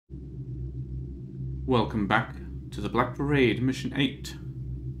Welcome back to the Black Parade, Mission 8,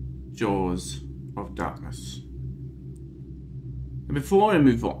 Jaws of Darkness. And before I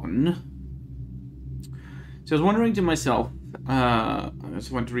move on, so I was wondering to myself, I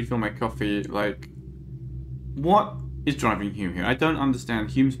just went to refill my coffee, like, what is driving Hume here? I don't understand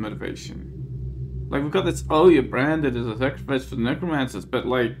Hume's motivation. Like, we've got this, oh, you're branded as a sacrifice for the necromancers, but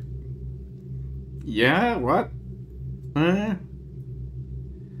like, yeah, what?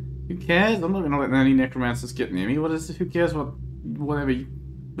 Who cares? I'm not gonna let any necromancers get near me. What is? Who cares what? Whatever.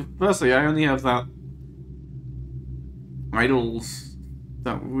 Firstly, I only have that idols,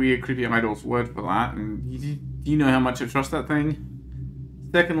 that weird, creepy idols word for that, and do you know how much I trust that thing?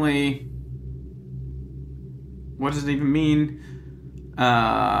 Secondly, what does it even mean?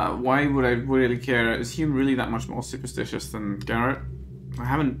 Why would I really care? Is Hume really that much more superstitious than Garrett? I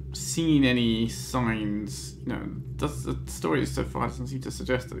haven't seen any signs, you know, the story so far doesn't seem to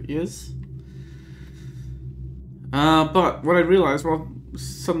suggest that he is. But what I realized,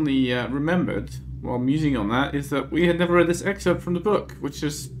 suddenly remembered, while musing on that, is that we had never read this excerpt from the book, which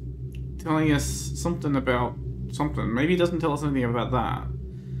is telling us something about something. Maybe it doesn't tell us anything about that.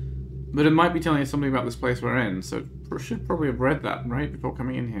 But it might be telling us something about this place we're in, so we should probably have read that, right, before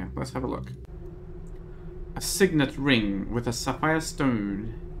coming in here. Let's have a look. A signet ring with a sapphire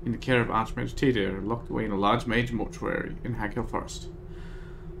stone in the care of Archmage Tadir, locked away in a large mage mortuary in Haghill Forest.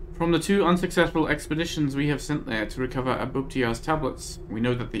 From the 2 unsuccessful expeditions we have sent there to recover Abuptiar's tablets, we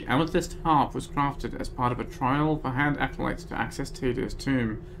know that the amethyst harp was crafted as part of a trial for hand acolytes to access Tadir's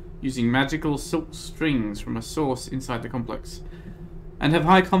tomb, using magical silk strings from a source inside the complex, and have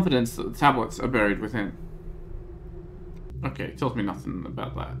high confidence that the tablets are buried within. Okay, it tells me nothing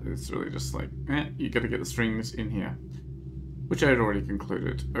about that. It's really just like, you gotta get the strings in here. Which I had already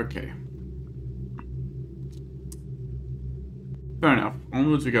concluded. Okay. Fair enough.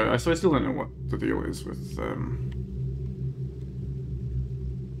 Onwards we go. So I still don't know what the deal is with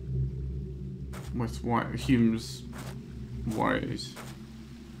Hume's ways.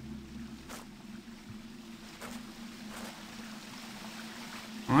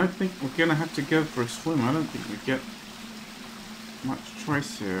 I think we're gonna have to go for a swim. I don't think we get much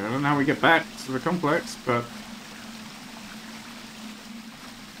choice here. I don't know how we get back to the complex, but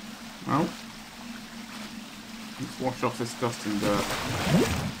well, let's wash off this dust and dirt.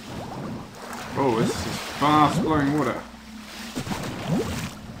 Oh, this is fast flowing water.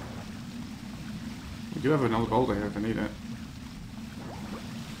 We do have another boulder here if I need it.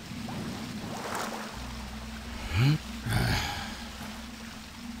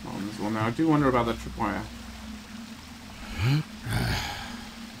 Oh, this one now. I do wonder about that tripwire.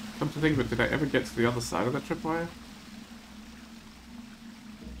 Come to think of it, did I ever get to the other side of that tripwire?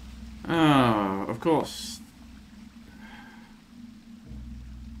 Oh, of course.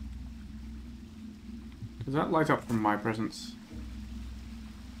 Does that light up from my presence?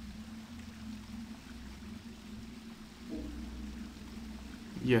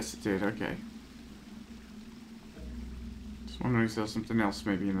 Yes, it did, okay. Just wondering if there's something else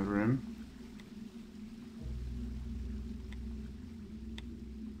maybe in the room.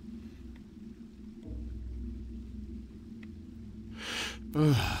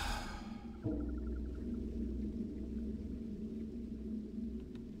 Well,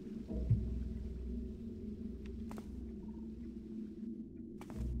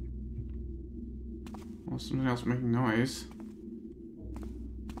 something else making noise.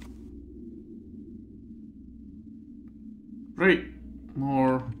 Great!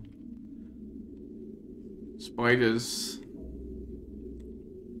 More spiders.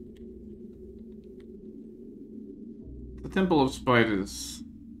 The Temple of Spiders.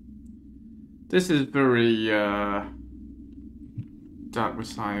 This is very, Dark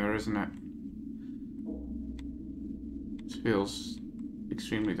Messiah, isn't it? It feels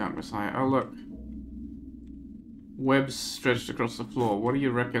extremely Dark Messiah. Oh, look. Webs stretched across the floor. What do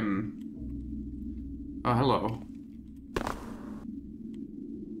you reckon? Oh, hello.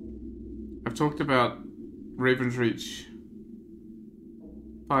 I've talked about Raven's Reach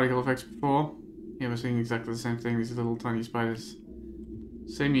particle effects before. Yeah, we're seeing exactly the same thing. These little tiny spiders.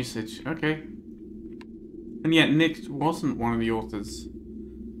 Same usage. Okay. And yet Nick wasn't one of the authors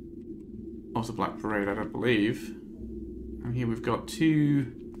of the Black Parade, I don't believe. And here we've got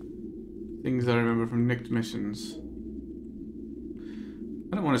 2 things I remember from Nicked missions.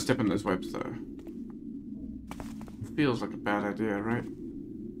 I don't want to step in those webs though. Feels like a bad idea, right?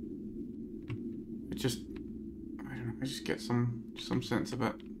 It just, I don't know, I just get some sense of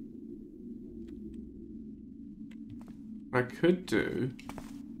it. What I could do,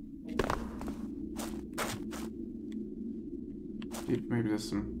 maybe there's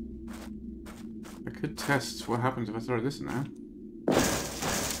some I could test what happens if I throw this in there.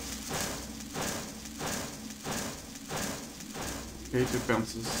 Okay, it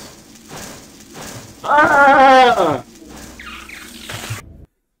bounces. Ah!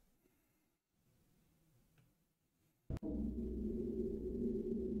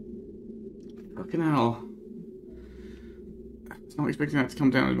 Fucking hell. I was not expecting that to come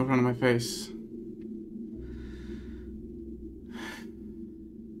down in front of my face.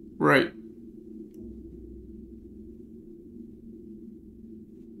 Right.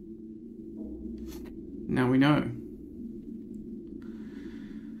 Now we know.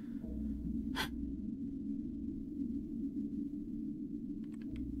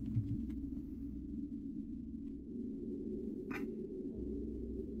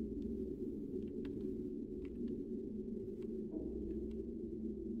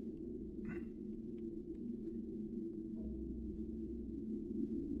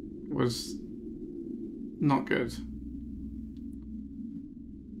 Was not good.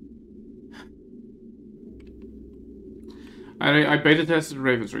 I beta tested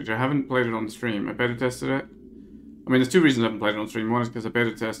Raven's Reach. I haven't played it on stream. I beta tested it. I mean, there's two reasons I haven't played it on stream. One is because I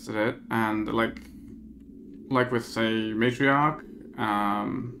beta tested it, and like with say Matriarch,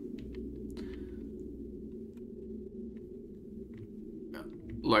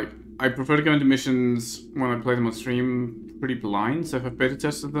 like I prefer to go into missions when I play them on stream pretty blind. So if I've beta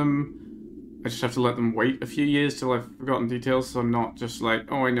tested them, I just have to let them wait a few years till I've forgotten details, so I'm not just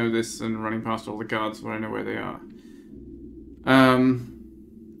like, oh, I know this, and running past all the guards where I know where they are.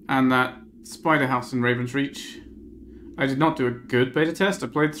 And that Spider House in Raven's Reach, I did not do a good beta test. I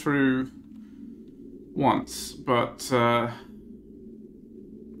played through once, but that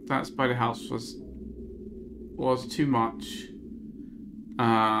Spider House was too much,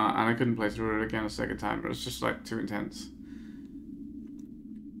 and I couldn't play through it again a second time. It was just like too intense.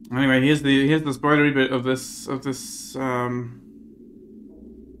 Anyway, here's the spoilery bit of this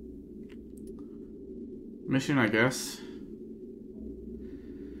mission, I guess.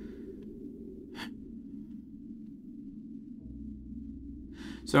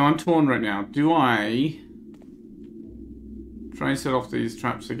 So I'm torn right now. Do I try and set off these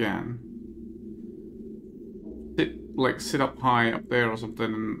traps again? Sit up high up there or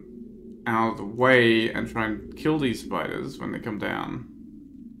something out of the way and try and kill these spiders when they come down.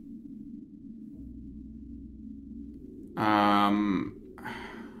 I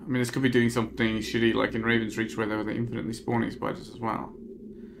mean, this could be doing something shitty like in Raven's Reach where there were the infinitely spawning spiders as well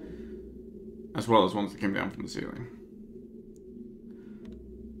as ones that came down from the ceiling.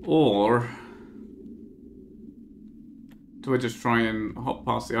 Or do I just try and hop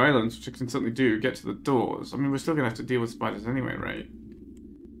past the islands, which I can certainly do, get to the doors? I mean, we're still going to have to deal with spiders anyway, right?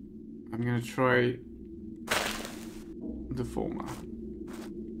 I'm going to try the former.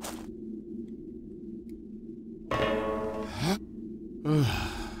 Come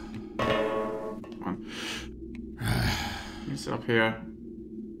on. Let me sit up here.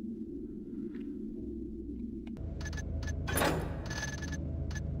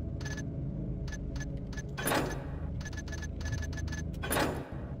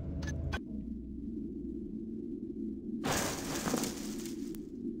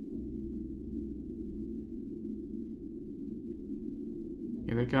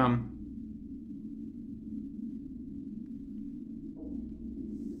 Here they come.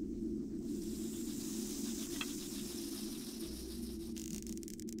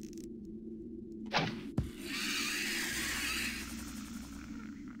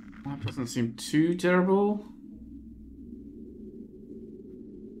 That doesn't seem too terrible.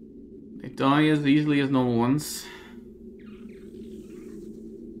 They die as easily as normal ones.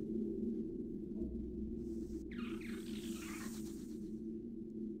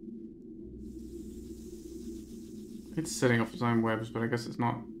 It's setting off its own webs, but I guess it's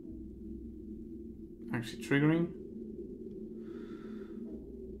not actually triggering.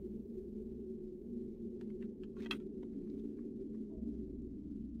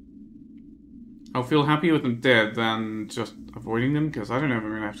 I'll feel happier with them dead than just avoiding them, because I don't know if I'm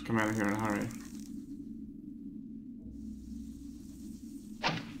going to have to come out of here in a hurry.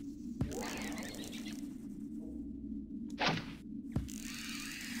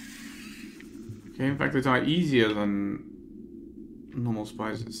 Okay, in fact they die easier than normal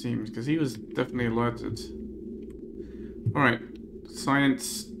spiders it seems, because he was definitely alerted. Alright,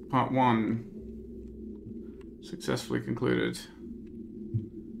 science part 1 successfully concluded.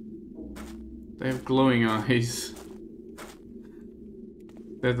 They have glowing eyes.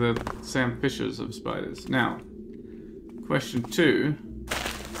 They're the Sam Fishers of spiders. Now, question 2.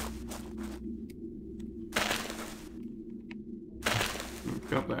 We've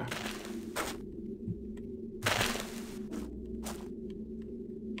got there.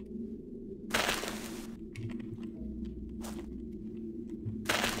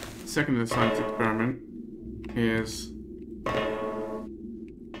 second of the science experiment is...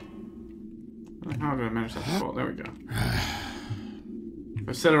 How did I manage that before? There we go. If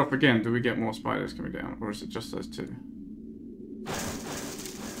I set it off again, do we get more spiders coming down? Or is it just those two?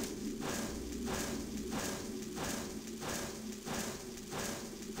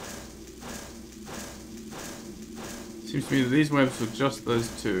 Seems to me that these webs are just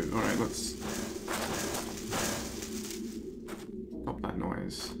those two. Alright, let's stop that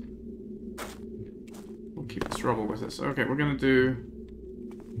noise. We'll keep this rubble with us. Okay, we're gonna do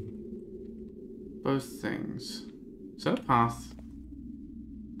both things. Is that a path?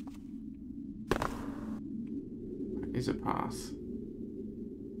 That is a path.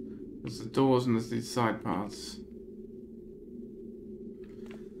 There's the doors and there's these side paths.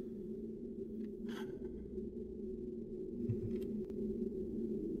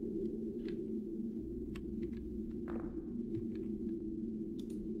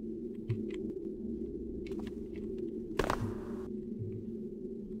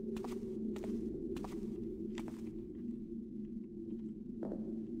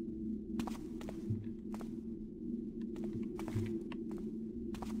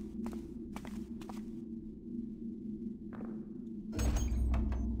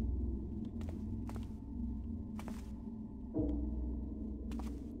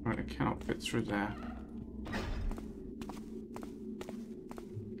 Right, it cannot fit through there.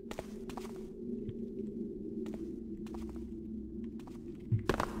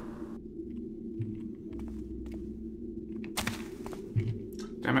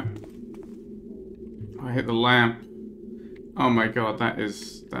 Damn it. I hit the lamp. Oh my god, that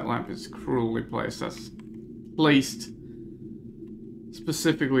lamp is cruelly placed. That's placed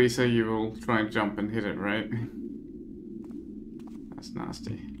specifically so you will try and jump and hit it, right? That's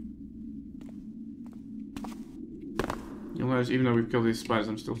nasty. You'll notice even though we've killed these spiders,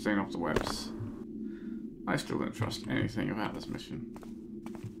 I'm still staying off the webs. I still don't trust anything about this mission.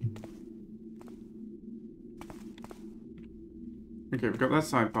 Okay, we've got that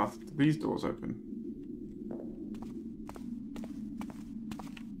side path. These doors open.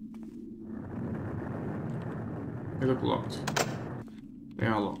 They look locked. They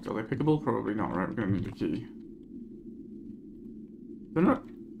are locked. Are they pickable? Probably not, right? We're gonna need a key. They're not...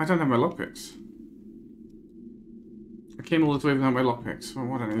 I don't have my lockpicks. I came all this way without my lockpicks. Oh,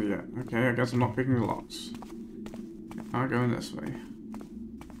 what an idiot. Okay, I guess I'm not picking the locks. I'll go in this way.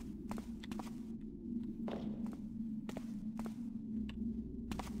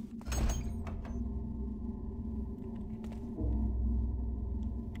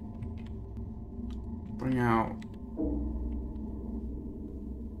 Bring out...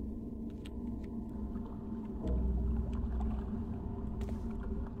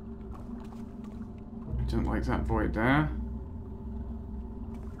 I don't like that void there.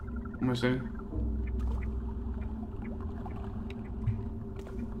 Almost in.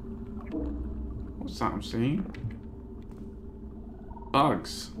 What's that I'm seeing?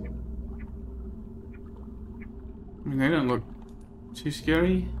 Bugs. I mean, they don't look too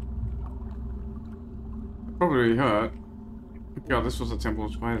scary. Probably hurt. God, this was a temple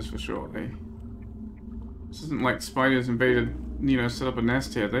of spiders for sure. This isn't like spiders invaded, you know, set up a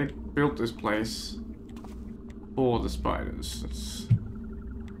nest here. They built this place for the spiders. It's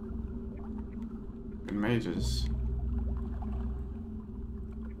been mages.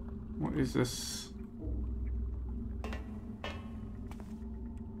 What is this?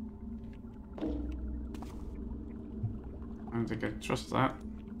 I don't think I trust that.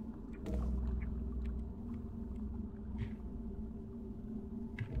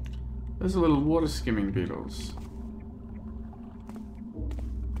 Those are little water skimming beetles.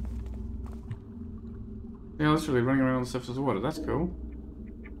 Yeah, literally running around on the surface of the water. That's cool.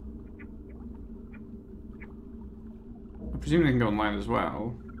 I presume they can go on land as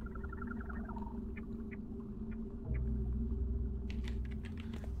well.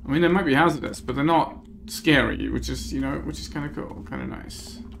 I mean, they might be hazardous, but they're not scary, which is, you know, which is kind of cool, kind of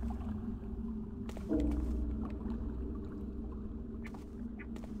nice.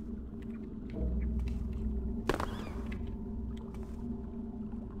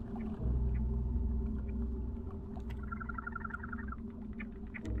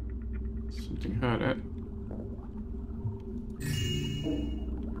 Something hurt it.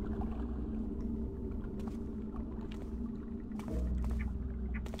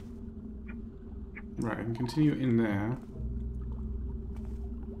 Right, I can continue in there.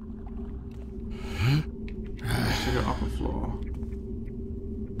 Let's go upper floor.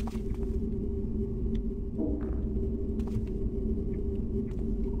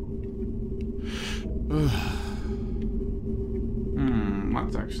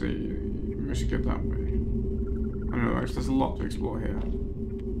 That's actually, maybe we should go that way. I don't know, actually, there's a lot to explore here.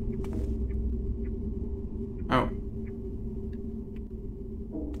 Oh.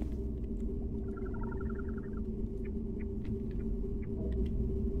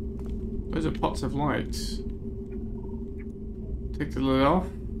 Those are pots of light. Take the lid off.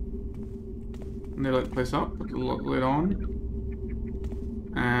 And they light the place up, put the lid on.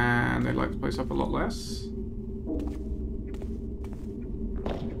 And they light the place up a lot less.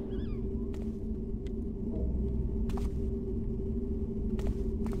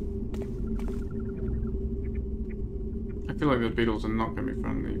 I feel like the beetles are not going to be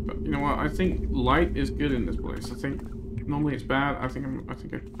friendly, but you know what? I think light is good in this place. I think normally it's bad. I think I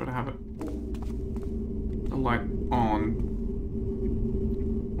prefer to have it the light on.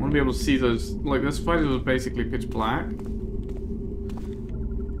 I want to be able to see those. Like this fight was basically pitch black.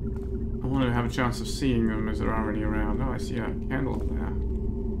 I want to have a chance of seeing them as they're already around. Oh, I see a candle up there.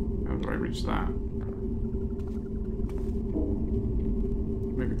 How do I reach that?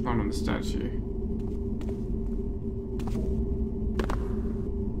 Maybe climb on the statue.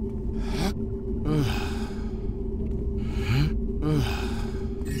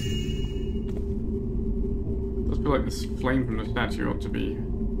 Does feel like this flame from the statue ought to be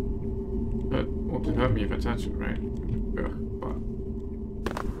ought to hurt me if I touch it, right? Ugh, but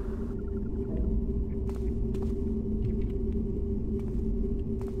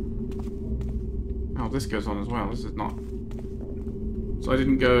oh, this goes on as well. This is not. So I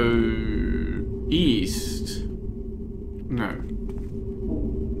didn't go east. No.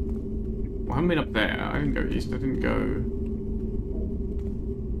 Well, I haven't been up there. I didn't go east. I didn't go.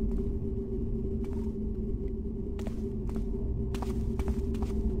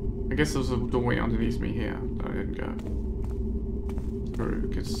 I guess there was a doorway underneath me here that I didn't go through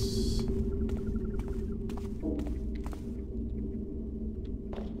because.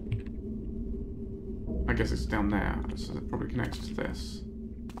 I guess it's down there, so it probably connects to this.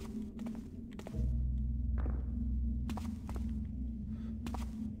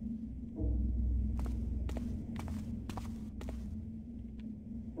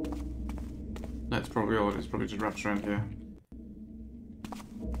 That's probably all it is, probably just wraps around here.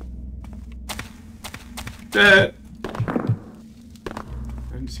 Dead! I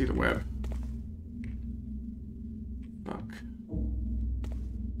didn't see the web. Fuck.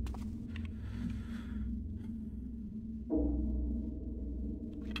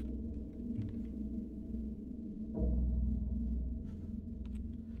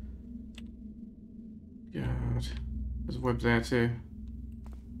 God. There's a web there too.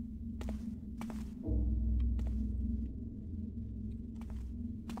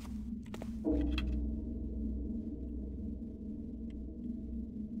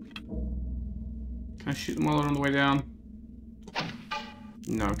 Can I shoot them while they're on the way down?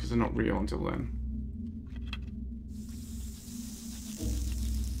 No, because they're not real until then.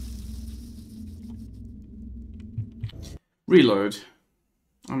 Reload.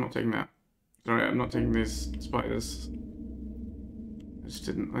 I'm not taking that. Sorry, I'm not taking these spiders. I just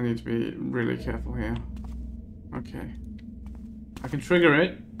didn't. I need to be really careful here. Okay. I can trigger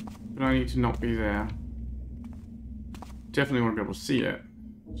it, but I need to not be there. Definitely want to be able to see it.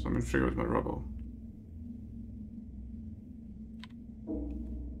 So I'm going to trigger with my rubble.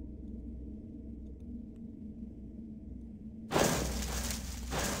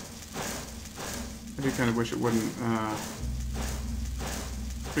 I do kind of wish it wouldn't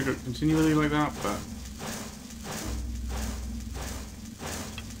trigger it continually like that, but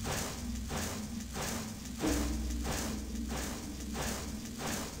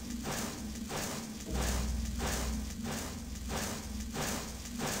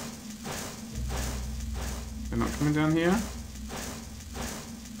they're not coming down here.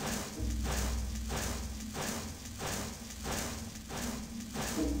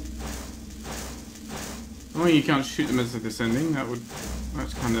 Oh, you can't shoot them as they're descending.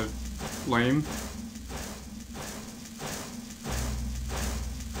 That's kind of lame.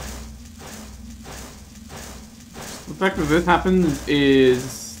 The fact that this happens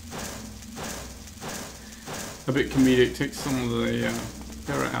is a bit comedic. Takes some of the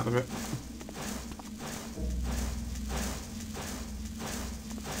terror out of it.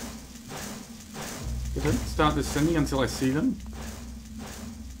 They don't start descending until I see them.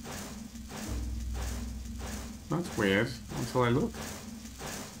 That's weird, until I look.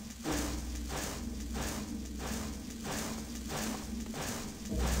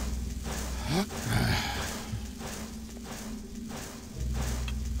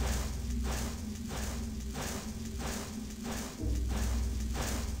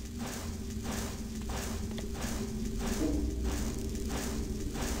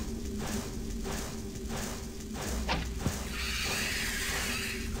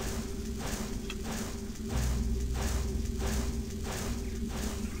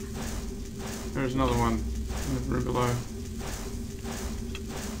 There's another one in the room below.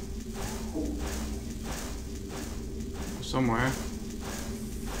 Somewhere.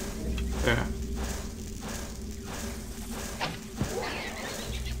 There.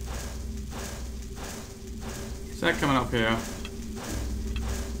 Is that coming up here?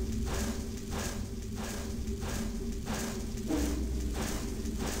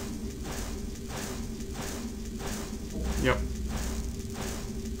 Yep.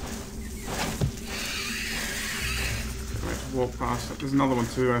 We have to walk past it. There's another one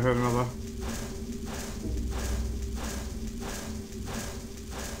too, I heard another.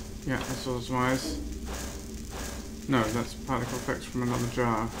 Yeah, that's all some eyes. No, that's particle effects from another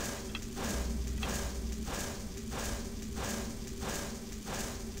jar.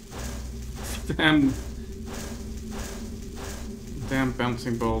 Damn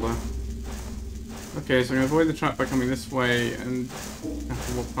bouncing boulder. Okay, so I'm going to avoid the trap by coming this way and have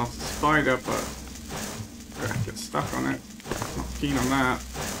to walk past the spider, but I'm going to get stuck on it. Not keen on that.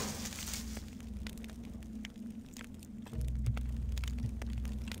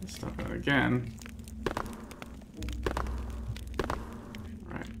 Let's stop it again.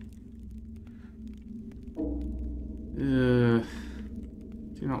 Right.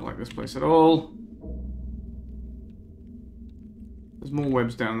 Do not like this place at all. There's more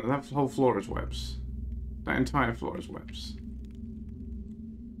webs down there. That whole floor is webs. That entire floor is webs.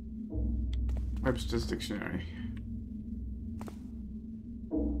 Webster's Dictionary.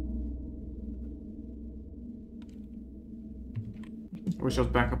 I wish I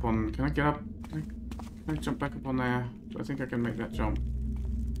was back up on... Can I get up? Can I jump back up on there? I think I can make that jump.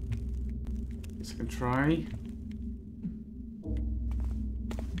 Guess I can try.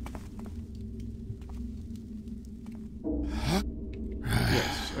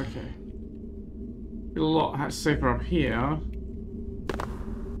 Yes, okay. Feel a lot safer up here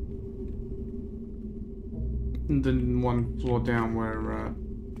than one floor down where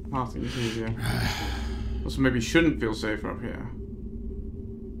pathing is easier. Also, maybe shouldn't feel safer up here.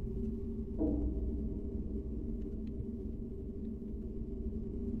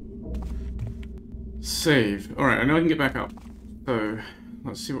 Save. Alright, I know I can get back up. So,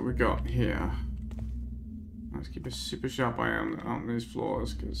 let's see what we got here. Let's keep a super sharp eye on these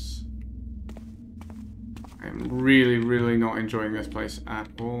floors, because I am really, really not enjoying this place at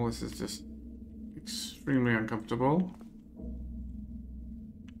all. This is just extremely uncomfortable.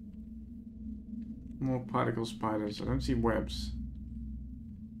 More particle spiders. I don't see webs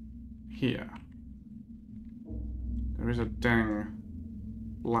here. There is a dang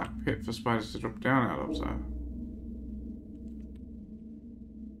black pit for spiders to drop down out of, so.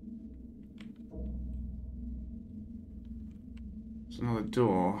 It's another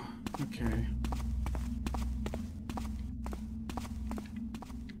door. Okay.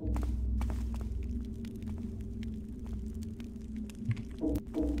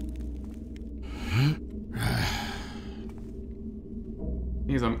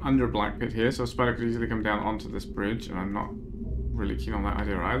 Because I'm under a black pit here, so a spider could easily come down onto this bridge, and I'm not really keen on that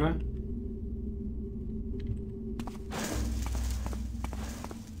idea either.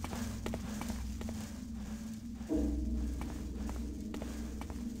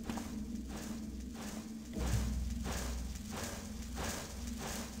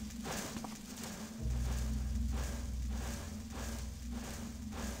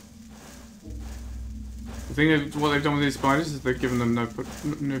 The thing what they've done with these spiders is they've given them no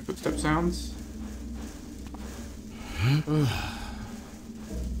footstep sounds.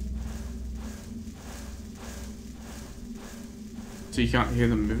 So you can't hear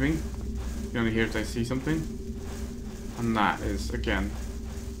them moving. You can only hear if they see something. And that is, again,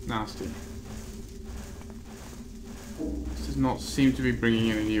 nasty. This does not seem to be bringing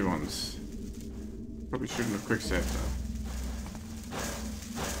any new ones. Probably shouldn't have quick saved though.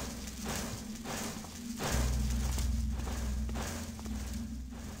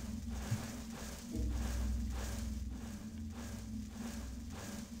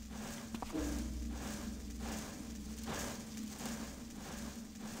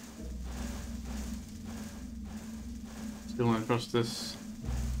 Still across this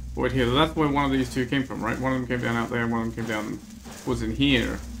void here. That's where one of these two came from, right? One of them came down out there, and one of them came down, was in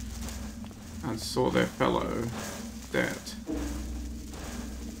here, and saw their fellow dead.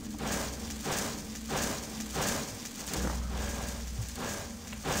 Yeah.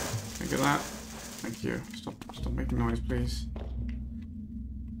 Think of that. Thank you. Stop making noise, please.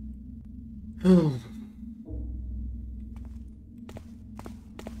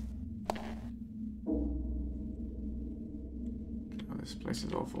 This place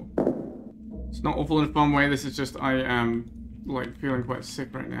is awful. It's not awful in a fun way, this is just, I am, like, feeling quite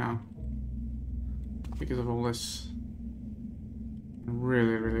sick right now. because of all this. I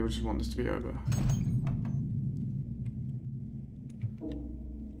really, really just want this to be over.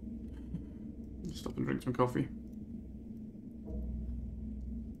 Stop and drink some coffee.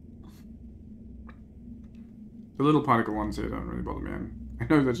 The little particle ones here don't really bother me. I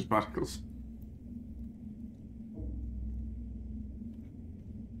know they're just particles.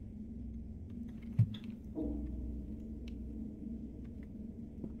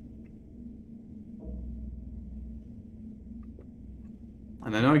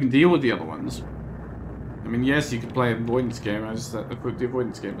 And I know I can deal with the other ones. I mean, yes, you could play an avoidance game. I just thought the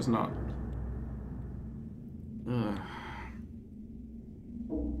avoidance game is not. Oh,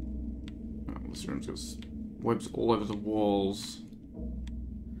 this room's got webs all over the walls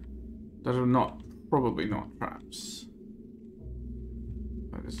that are probably not traps.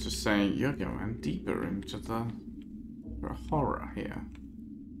 But it's just saying you're going deeper into the horror here.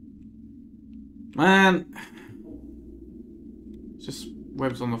 Man! It's just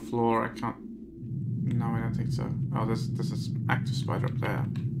webs on the floor. I can't. No, I don't think so. Oh, there's an active spider up there.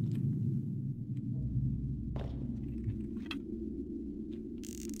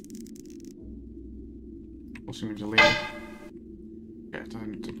 Forcing me to leave. Yeah,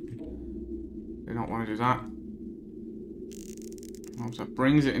 they don't want to do that. Oh, so it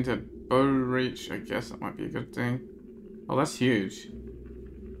brings it into bow reach. I guess that might be a good thing. Oh, that's huge.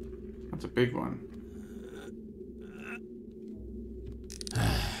 That's a big one.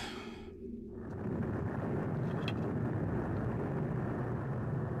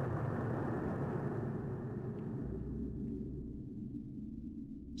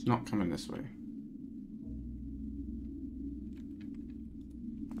 It's not coming this way.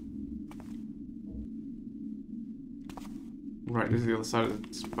 Right, this is the other side of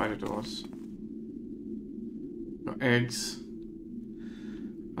the spider doors. Got eggs.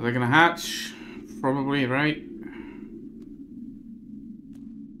 Are they gonna hatch? Probably, right?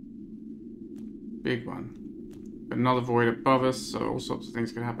 Big one. Got another void above us, so all sorts of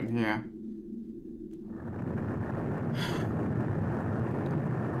things could happen here.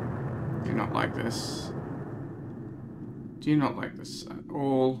 Do not like this. Do not like this at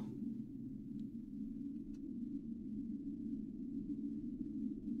all.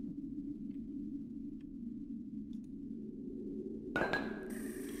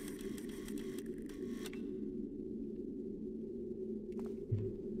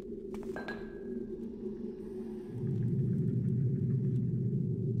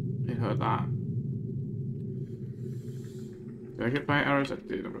 Heard that. Did I get my arrows? I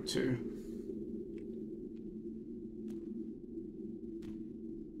did. I've got 2.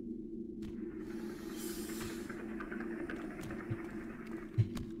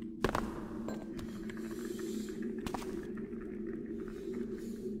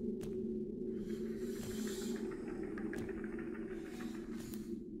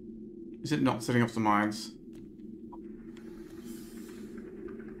 Is it not setting off the mines?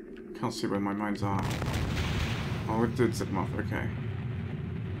 Can't see where my mines are. Oh, it did set them off. Okay.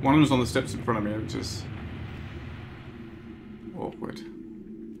 One of them was on the steps in front of me, which is awkward.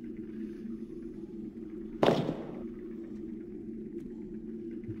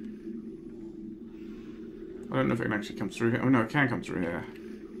 I don't know if it can actually come through here. Oh no, it can come through here.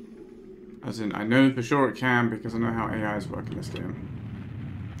 As in, I know for sure it can because I know how AIs work in this game.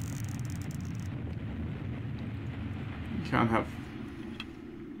 You can't have...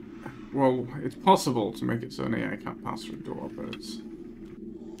 Well, it's possible to make it so an AI can't pass through a door, but it's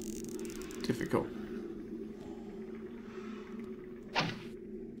difficult.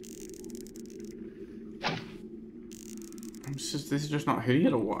 This is just not hitting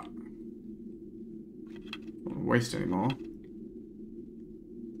it or what? Don't want to waste anymore.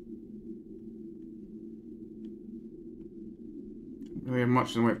 Don't really have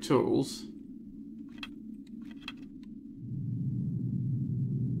much in the way of tools.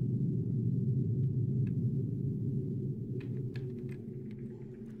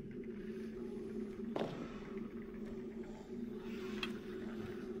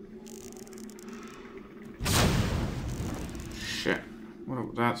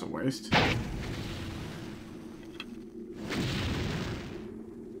 That's a waste.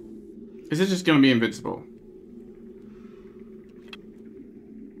 Is it just going to be invincible?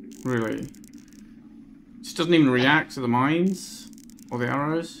 Really? It just doesn't even react to the mines or the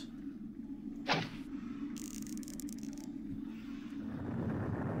arrows?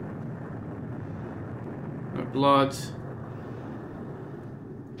 No blood. So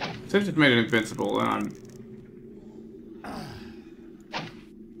if it's made it invincible, then I'm...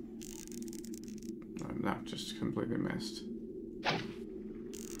 That just completely missed.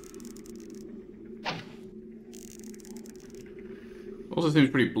 Also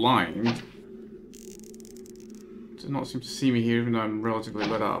seems pretty blind. Does not seem to see me here, even though I'm relatively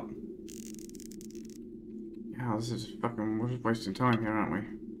lit up. Yeah, this is fucking... We're just wasting time here, aren't we?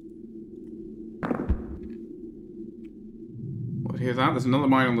 Well, hear that? There's another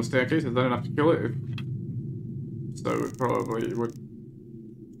mine on the staircase. If I don't have to kill it, so it probably would...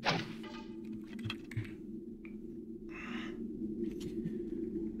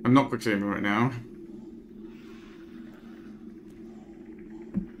 I'm not quick saving right now.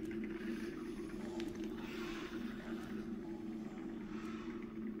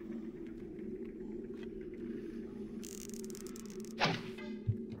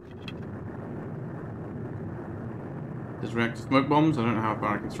 There's reactor smoke bombs. I don't know how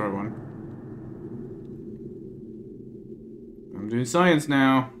far I can throw one. I'm doing science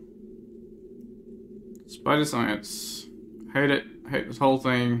now. Spider science. Hate it. Hate this whole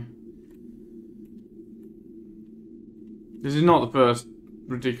thing. This is not the first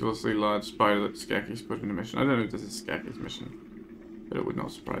ridiculously large spider that Skaki's put in a mission. I don't know if this is Skaki's mission, but it would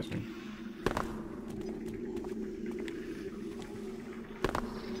not surprise me.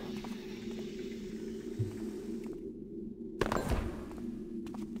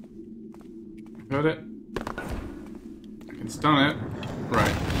 Heard it. I can stun it.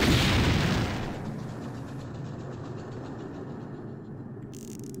 Right.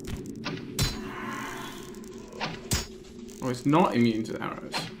 Oh, it's not immune to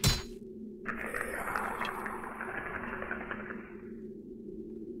arrows.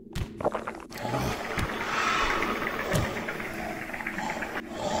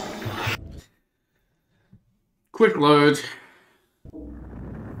 Quick load.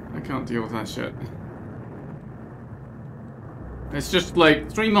 I can't deal with that shit. It's just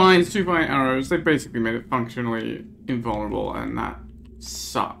like 3 mines, 2 fire arrows. They basically made it functionally invulnerable, and that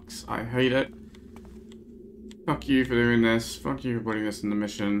sucks. I hate it. Fuck you for doing this. Fuck you for putting this in the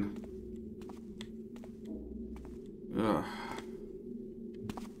mission. Ugh.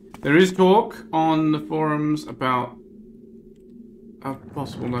 There is talk on the forums about a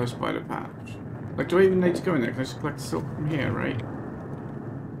possible no spider patch. Like, do I even need to go in there? Can I just collect silk from here, right?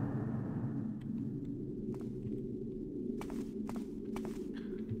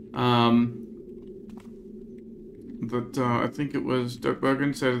 But I think it was Doug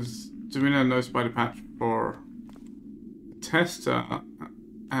Bergen says, doing a no spider patch for tester,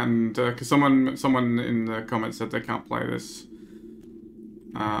 and because someone in the comments said they can't play this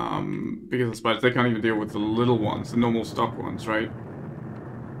because of the spiders. They can't even deal with the little ones, the normal stock ones, right?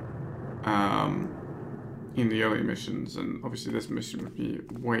 In the early missions, and obviously this mission would be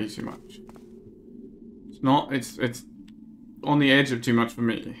way too much. It's not. It's on the edge of too much for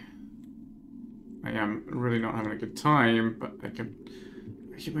me. I am really not having a good time, but I can.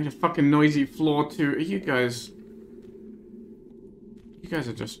 You made a fucking noisy floor too. You guys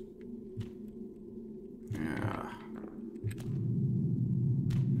are just... Yeah.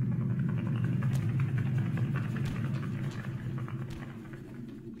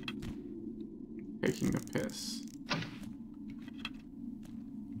 Taking the piss. I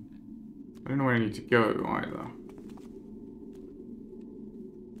don't know where I need to go either.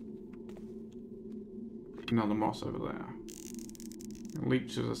 Another moss over there.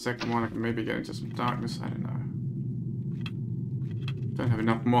 Leech is the second one. I can maybe get into some darkness. I don't know. Don't have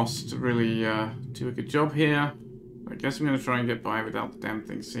enough moss to really do a good job here. I guess I'm going to try and get by without the damn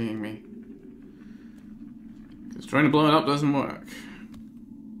thing seeing me. Because trying to blow it up doesn't work.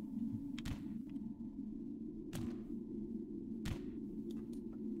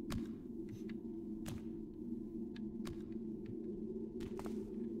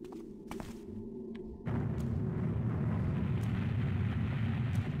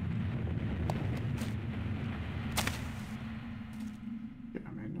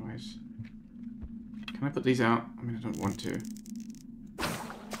 Can I put these out? I mean, I don't want to.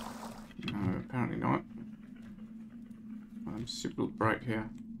 No, apparently not. I'm super bright here.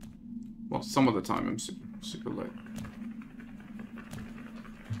 Well, some of the time I'm super lit.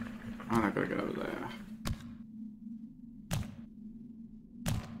 And I've got to go over there.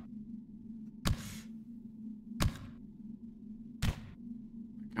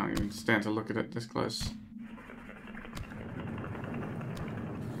 I can't even stand to look at it this close.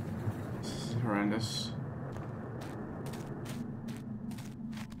 Horrendous.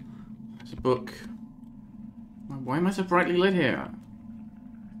 There's a book. Why am I so brightly lit here?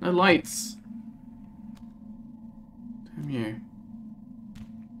 No lights. Damn you.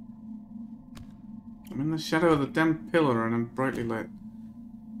 I'm in the shadow of the damn pillar and I'm brightly lit.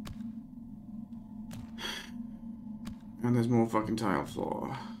 And there's more fucking tile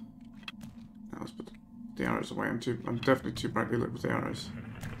floor. Now let's put the the arrows away. I'm definitely too brightly lit with the arrows.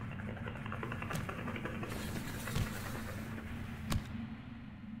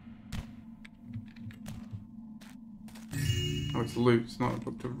 Oh, it's loot. It's not a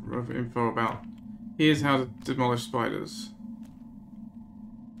book of info about. Here's how to demolish spiders,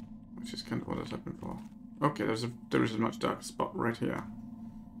 which is kind of what I was hoping for. Okay, there is a much darker spot right here.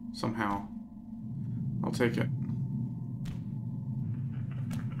 Somehow, I'll take it.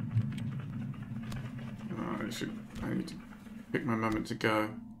 I need to pick my moment to go,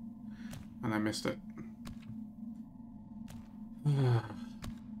 and I missed it.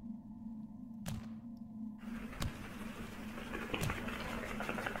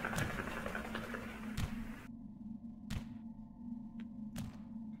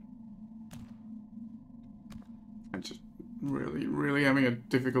 I'm just really having a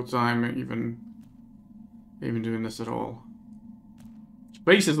difficult time even doing this at all.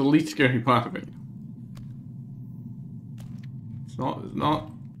 Space is the least scary part of it. It's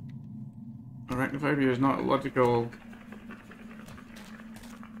not. Arachnophobia is not a logical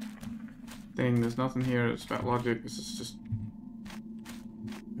thing. There's nothing here that's about logic. This is just.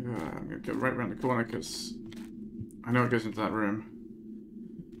 I'm gonna go right around the corner because I know it goes into that room.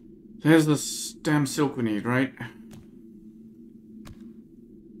 There's this damn silk we need, right?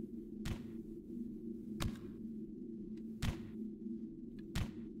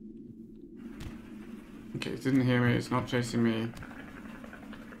 Okay, it didn't hear me. It's not chasing me.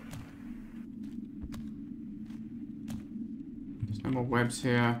 There's no more webs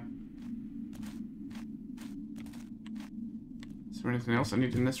here. Is there anything else I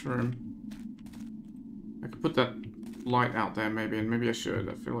need in this room? I could put that light out there maybe, and maybe I should.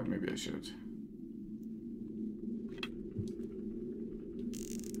 I feel like maybe I should.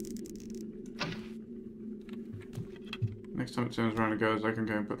 Next time it turns around and goes, I can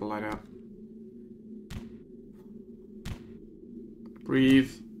go and put the light out.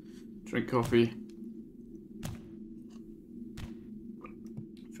 Breathe. Drink coffee.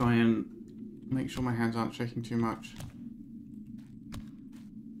 Try and make sure my hands aren't shaking too much.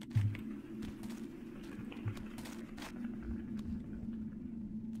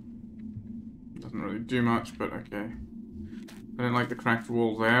 Doesn't really do much, but okay. I don't like the cracked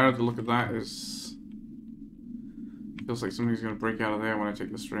wall there. The look of that is... feels like something's going to break out of there when I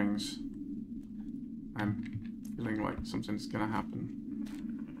take the strings. I'm feeling like something's going to happen.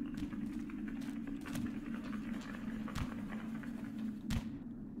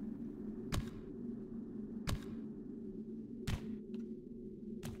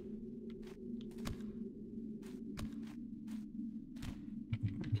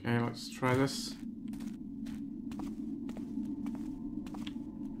 Okay, let's try this.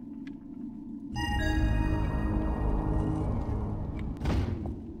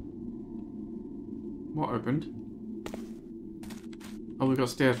 What opened? Oh, we've got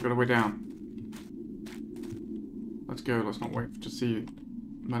stairs, we've got a way down. Let's go, let's not wait to see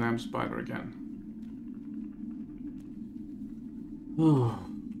Madame Spider again. Oh.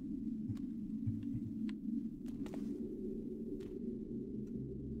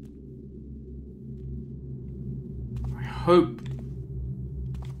 I hope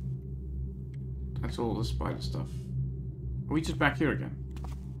that's all the spider stuff. Are we just back here again?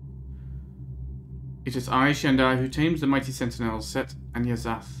 It is I, Shandai, who tamed the mighty sentinels, Set and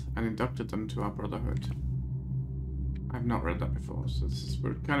Yazath, and inducted them to our brotherhood. I've not read that before, so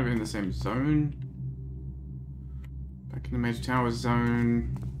we're kind of in the same zone. Back in the Mage Tower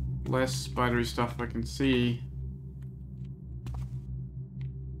zone. Less spidery stuff I can see.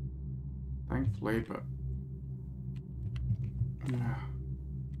 Thankfully, but... yeah.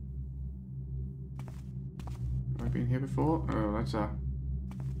 Have I been here before? Oh, that's a...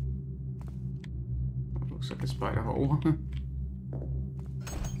 looks like a spider hole.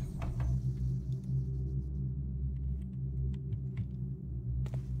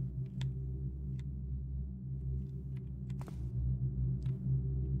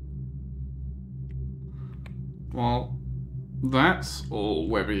 Well, that's all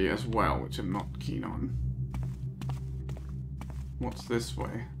webby as well, which I'm not keen on. What's this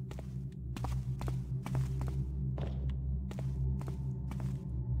way?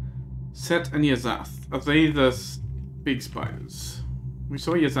 Set and Yazath. Are they the big spiders? We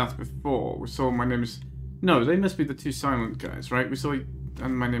saw Yazath before. We saw my name is... no, they must be the two silent guys, right? We saw...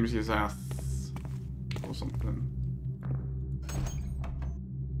 and my name is Yazath. Or something.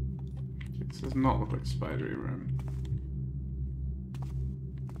 This does not look like a spidery room.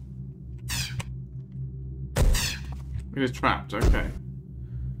 It is trapped, okay.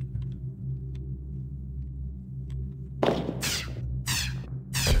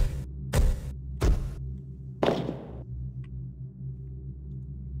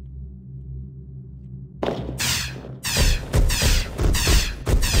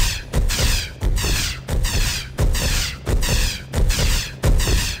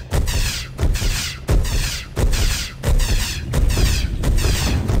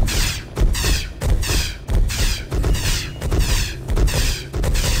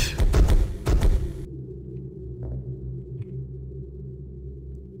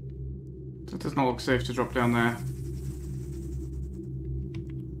 does not look safe to drop down there.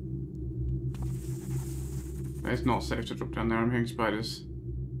 It's not safe to drop down there. I'm hearing spiders.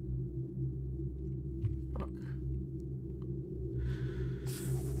 Fuck.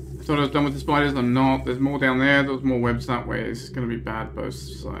 I thought I was done with the spiders. I'm not. There's more down there. There's more webs that way. It's going to be bad both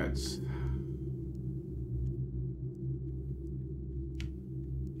sides.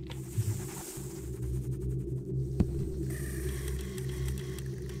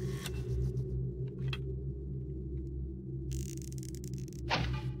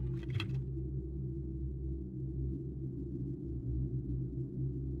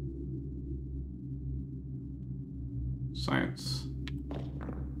 Science.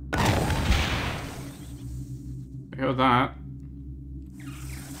 I heard that.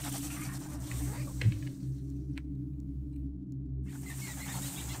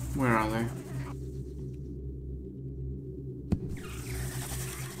 Where are they?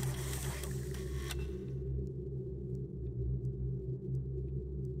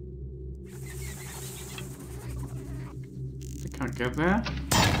 I can't get there.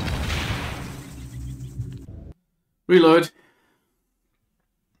 Reload.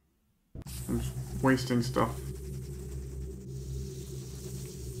 I'm just wasting stuff.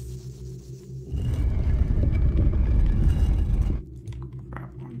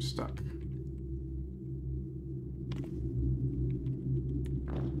 Crap, I'm stuck.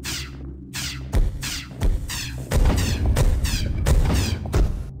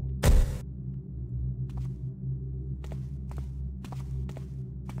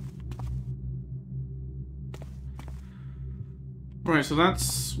 Right, so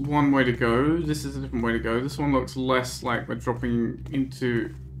that's one way to go. This is a different way to go. This one looks less like we're dropping in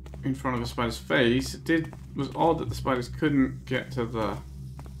front of a spider's face. Was odd that the spiders couldn't get to the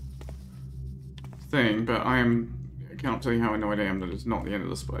thing, but I cannot tell you how annoyed I am that it's not the end of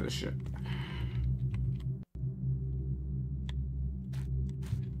the spider shit.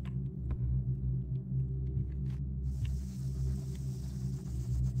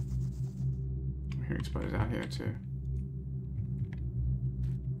 I'm hearing spiders out here too.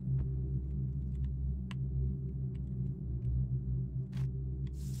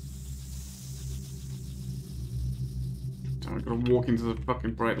 I've got to walk into the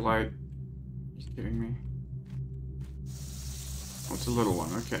fucking bright light. Are you kidding me? Oh, it's a little one,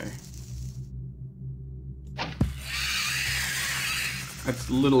 okay. That's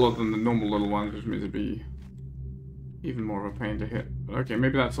littler than the normal little ones, which means it'd be even more of a pain to hit. But okay,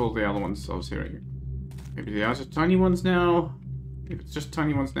 maybe that's all the other ones I was hearing. Maybe they are just tiny ones now. If it's just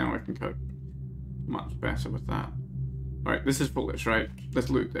tiny ones now, I can cope much better with that. Alright, this is bullish, right? Let's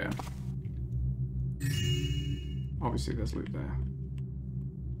loot there. Obviously, there's loot there.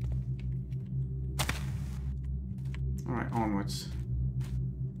 Alright, onwards.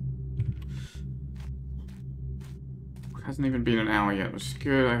 It hasn't even been an hour yet, which is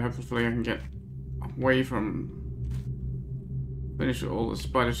good. Hopefully I can get away from... finish all the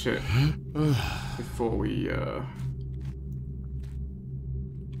spider shit before we, I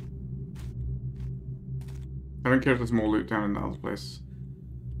don't care if there's more loot down in the other place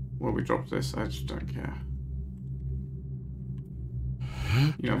where we dropped this, I just don't care.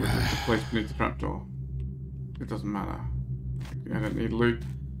 You know, the place beneath the trapdoor. It doesn't matter. I don't need loot.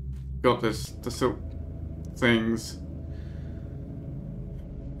 Got this, the silk things.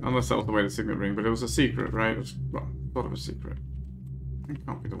 Unless that was the way to the signet ring, but it was a secret, right? It was, well, sort of a secret. It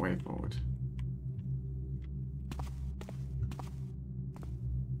can't be the way forward.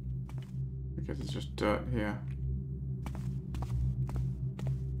 I guess it's just dirt here.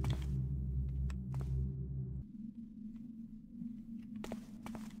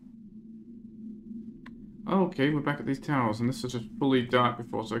 Oh, okay, we're back at these towers, and this was just fully dark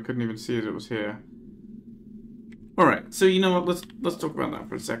before, so I couldn't even see it was here. Alright, so you know what, let's talk about that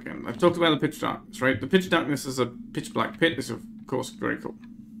for a second. I've talked about the pitch darkness, right? The pitch darkness is a pitch black pit. This is, of course, very cool.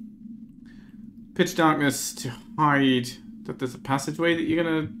 Pitch darkness to hide that there's a passageway that you're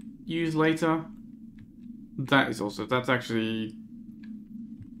going to use later. That is also, that's actually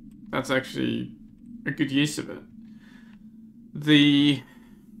a good use of it. The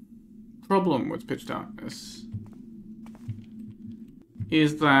problem with pitch darkness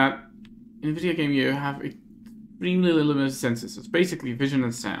is that in a video game you have extremely limited senses. It's basically vision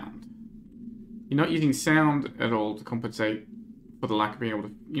and sound. You're not using sound at all to compensate for the lack of being able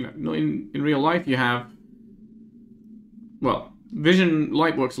to, you know, in real life you have, well, vision,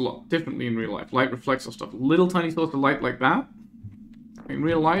 light works a lot differently in real life. Light reflects off stuff. Little tiny source of light like that, in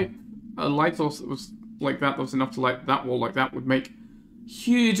real life, a light source that was like that was enough to light that wall like that would make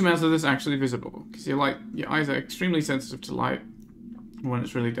huge amounts of this actually visible, because your eyes are extremely sensitive to light when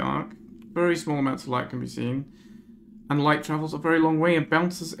it's really dark. very small amounts of light can be seen, and light travels a very long way and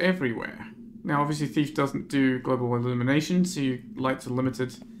bounces everywhere. Now, obviously, Thief doesn't do global illumination, so lights are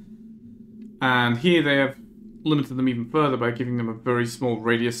limited. And here they have limited them even further by giving them a very small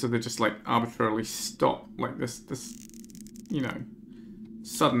radius, so they just like arbitrarily stop. Like this, you know,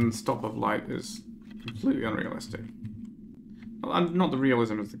 sudden stop of light is completely unrealistic. Well, not the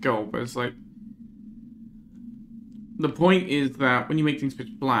realism is the goal, but it's like the point is that when you make things pitch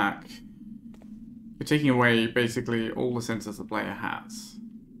black, you're taking away basically all the senses the player has.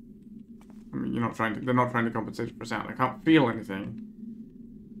 I mean, they're not trying to compensate for sound. They can't feel anything.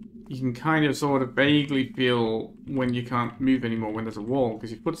 You can kind of sort of vaguely feel when you can't move anymore when there's a wall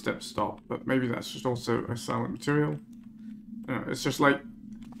because your footsteps stop, but maybe that's just also a silent material. I don't know, it's just like,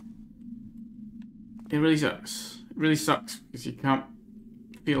 it really sucks. It really sucks because you can't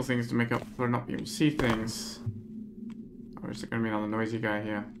feel things to make up for not being able to see things. Or is there going to be another noisy guy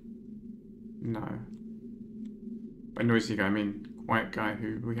here? No. By noisy guy, I mean quiet guy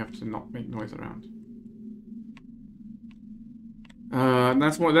who we have to not make noise around. And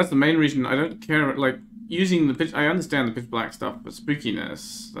that's the main reason I don't care, like, using the pitch, I understand the pitch black stuff, but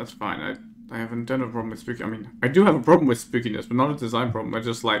spookiness, that's fine. I don't have a problem with spooky, I mean, I do have a problem with spookiness, but not a design problem. I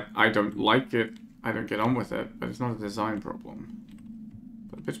just, like, I don't like it, I don't get on with it, but it's not a design problem.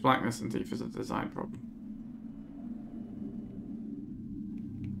 But pitch blackness and Thief is a design problem.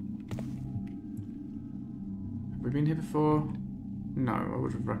 Have we been here before? No, I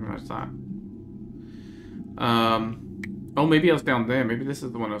would have recognized that. Oh, maybe I was down there. Maybe this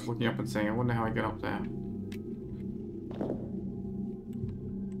is the one I was looking up and saying, I wonder how I get up there.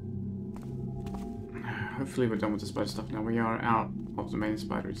 Hopefully we're done with the spider stuff now. We are out of the main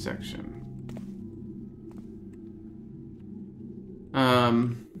spidery section.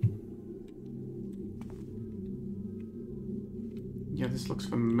 Yeah, this looks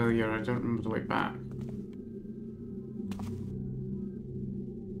familiar. I don't remember the way back.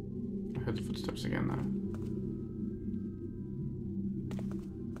 I heard the footsteps again though.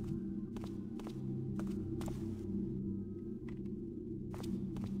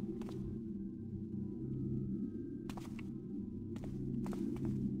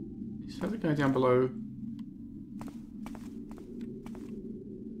 Is that the guy down below?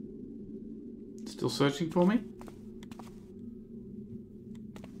 Still searching for me?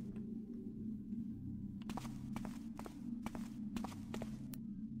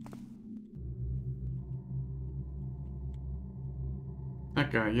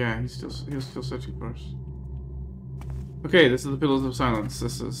 That guy, yeah, he's still searching for us. Okay, this is the Pillars of Silence.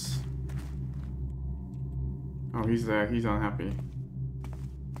 This is... Oh, he's there. He's unhappy.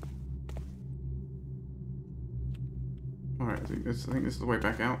 Alright, I think this is the way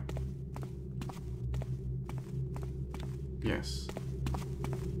back out. Yes.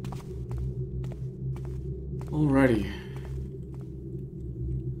 Alrighty.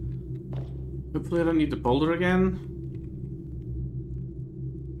 Hopefully I don't need the boulder again.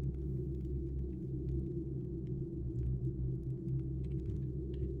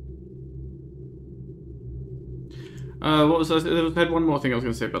 I had one more thing I was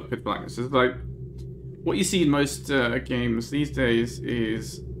going to say about the pitch blackness. Is like, what you see in most games these days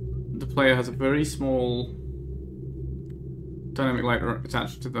is the player has a very small dynamic light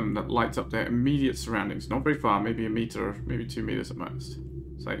attached to them that lights up their immediate surroundings. Not very far, maybe a meter, maybe 2 meters at most.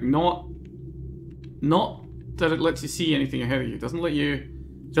 It's like not that it lets you see anything ahead of you. It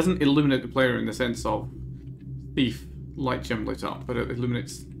doesn't illuminate the player in the sense of Thief light gem lit up, but it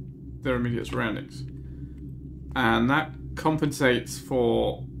illuminates their immediate surroundings. And that compensates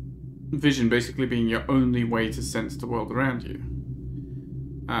for vision basically being your only way to sense the world around you.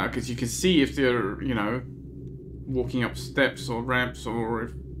 Because you can see if they're, you know, walking up steps or ramps, or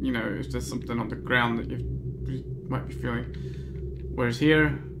if, you know, if there's something on the ground that you might be feeling. Whereas here,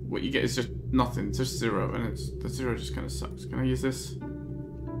 what you get is just nothing, it's just zero, and the zero just kind of sucks. Can I use this?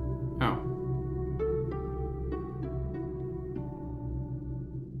 Oh.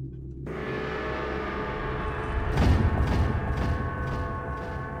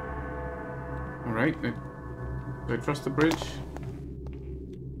 Alright, do I trust the bridge?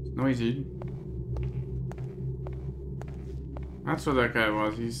 It's noisy. That's what that guy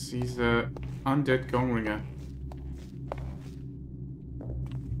was. He's a undead Gongringer.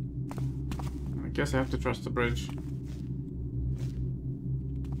 I guess I have to trust the bridge.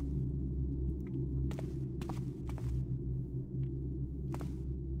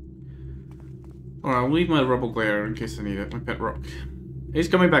 Alright, I'll leave my rubble glare in case I need it, my pet rock. He's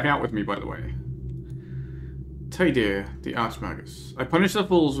coming back out with me, by the way. Taydir, the Archmagus. I punish the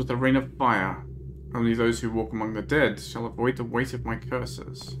fools with a rain of fire. Only those who walk among the dead shall avoid the weight of my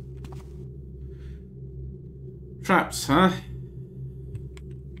curses. Traps, huh?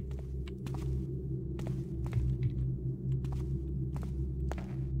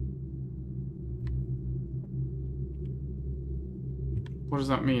 What does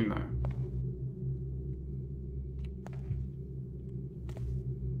that mean, though?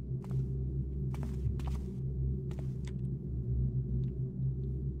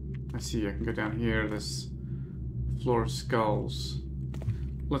 I see, I can go down here, this floor of skulls.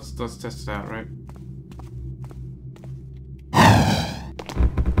 Let's test it out, right?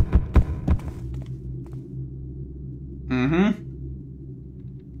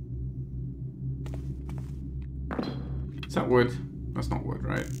 Is that wood? That's not wood,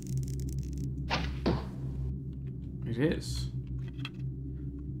 right? It is.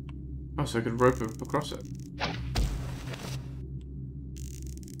 Oh, so I could rope across it.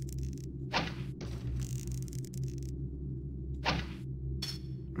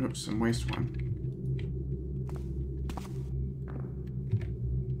 Oops, some waste one.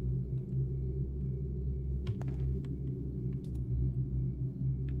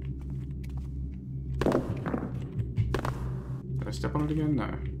 Did I step on it again?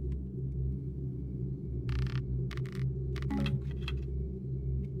 No.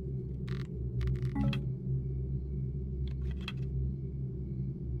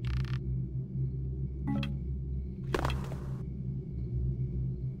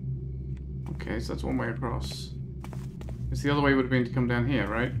 Okay, so that's one way across. It's the other way would have been to come down here,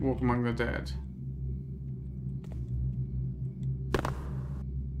 right? Walk among the dead.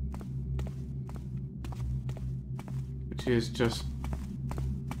 Which is just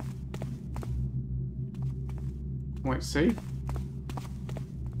quite safe.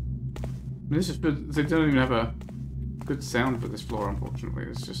 This is, they don't even have a good sound for this floor, unfortunately.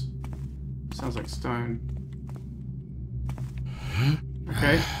 It's just sounds like stone.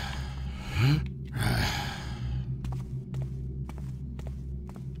 Okay.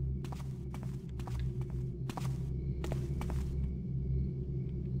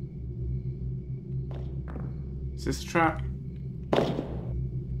 Is this a trap?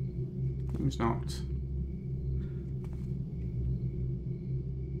 Seems not.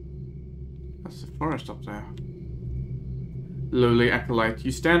 That's the forest up there. Lowly acolyte,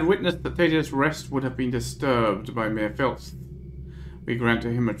 you stand witness that Thadia's rest would have been disturbed by mere filth. We grant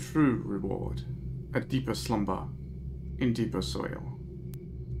to him a true reward, a deeper slumber in deeper soil.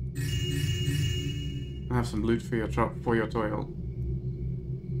 I have some loot for your toil.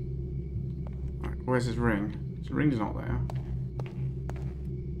 Right, where's his ring? His ring's not there.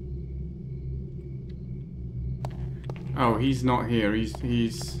 Oh, he's not here.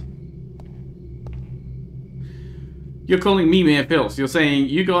 He's. You're calling me mere filth. You're saying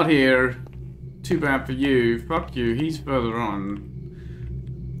you got here. Too bad for you. Fuck you. He's further on.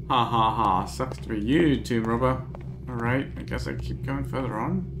 Ha ha ha. Sucks to be you, tomb robber. Alright, I guess I keep going further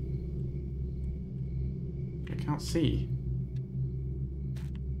on. I can't see.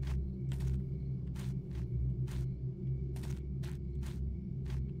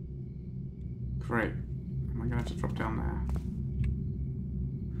 Great. Am I gonna have to drop down there?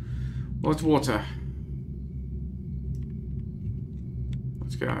 Well, it's water.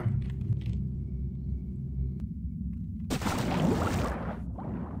 Let's go.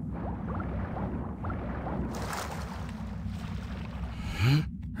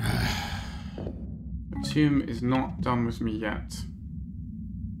 The tomb is not done with me yet.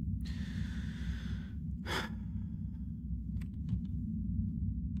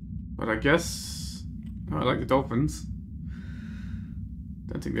 But I guess... Oh, I like the dolphins.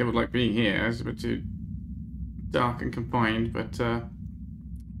 Don't think they would like being here. It's a bit too dark and confined, but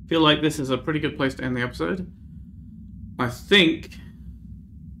feel like this is a pretty good place to end the episode. I think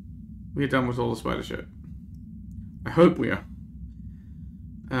we're done with all the spider shit. I hope we are.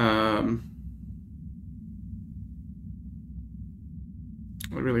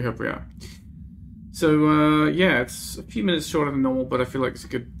 I really hope we are. So, yeah, it's a few minutes shorter than normal, but I feel like it's a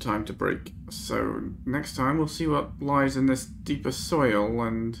good time to break. So, next time we'll see what lies in this deeper soil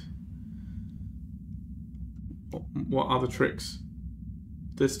and what other tricks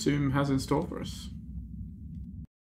this tomb has in store for us.